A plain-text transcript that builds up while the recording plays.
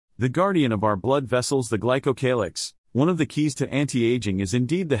The guardian of our blood vessels, the glycocalyx. One of the keys to anti-aging is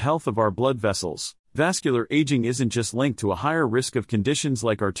indeed the health of our blood vessels. Vascular aging isn't just linked to a higher risk of conditions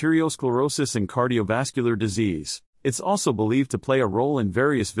like arteriosclerosis and cardiovascular disease. It's also believed to play a role in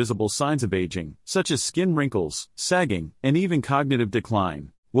various visible signs of aging, such as skin wrinkles, sagging, and even cognitive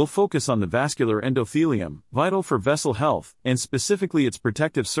decline. We'll focus on the vascular endothelium, vital for vessel health, and specifically its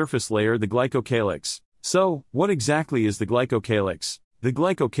protective surface layer, the glycocalyx. So, what exactly is the glycocalyx? The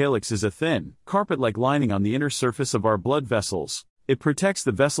glycocalyx is a thin, carpet-like lining on the inner surface of our blood vessels. It protects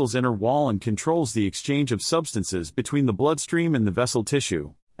the vessel's inner wall and controls the exchange of substances between the bloodstream and the vessel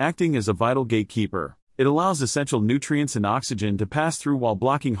tissue, acting as a vital gatekeeper. It allows essential nutrients and oxygen to pass through while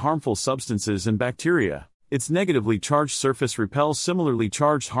blocking harmful substances and bacteria. Its negatively charged surface repels similarly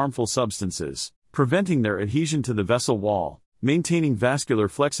charged harmful substances, preventing their adhesion to the vessel wall, maintaining vascular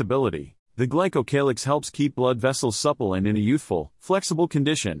flexibility. The glycocalyx helps keep blood vessels supple and in a youthful, flexible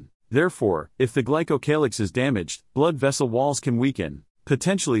condition. Therefore, if the glycocalyx is damaged, blood vessel walls can weaken,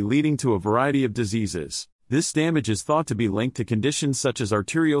 potentially leading to a variety of diseases. This damage is thought to be linked to conditions such as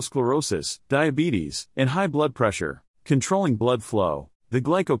arteriosclerosis, diabetes, and high blood pressure. Controlling blood flow. The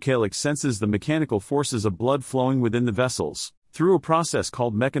glycocalyx senses the mechanical forces of blood flowing within the vessels. Through a process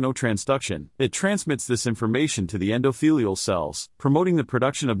called mechanotransduction, it transmits this information to the endothelial cells, promoting the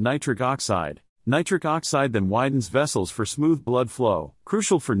production of nitric oxide. Nitric oxide then widens vessels for smooth blood flow,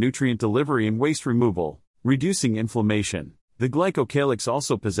 crucial for nutrient delivery and waste removal, reducing inflammation. The glycocalyx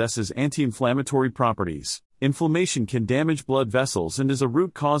also possesses anti-inflammatory properties. Inflammation can damage blood vessels and is a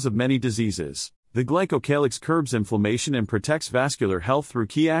root cause of many diseases. The glycocalyx curbs inflammation and protects vascular health through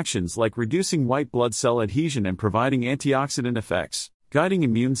key actions like reducing white blood cell adhesion and providing antioxidant effects, guiding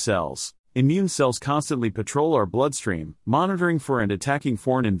immune cells. Immune cells constantly patrol our bloodstream, monitoring for and attacking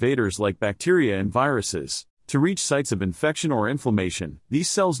foreign invaders like bacteria and viruses. To reach sites of infection or inflammation, these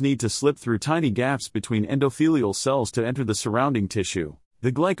cells need to slip through tiny gaps between endothelial cells to enter the surrounding tissue.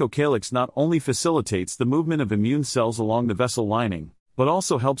 The glycocalyx not only facilitates the movement of immune cells along the vessel lining, but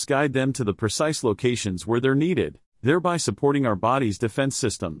also helps guide them to the precise locations where they're needed, thereby supporting our body's defense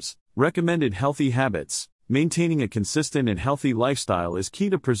systems. Recommended healthy habits. Maintaining a consistent and healthy lifestyle is key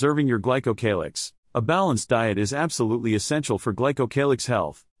to preserving your glycocalyx. A balanced diet is absolutely essential for glycocalyx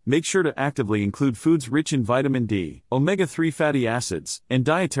health. Make sure to actively include foods rich in vitamin D, omega-3 fatty acids, and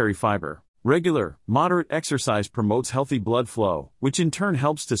dietary fiber. Regular, moderate exercise promotes healthy blood flow, which in turn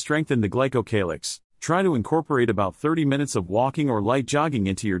helps to strengthen the glycocalyx. Try to incorporate about 30 minutes of walking or light jogging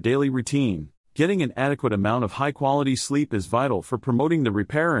into your daily routine. Getting an adequate amount of high-quality sleep is vital for promoting the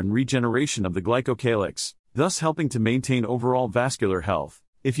repair and regeneration of the glycocalyx, thus helping to maintain overall vascular health.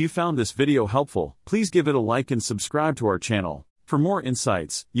 If you found this video helpful, please give it a like and subscribe to our channel. For more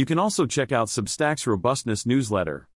insights, you can also check out Substack's Robustness newsletter.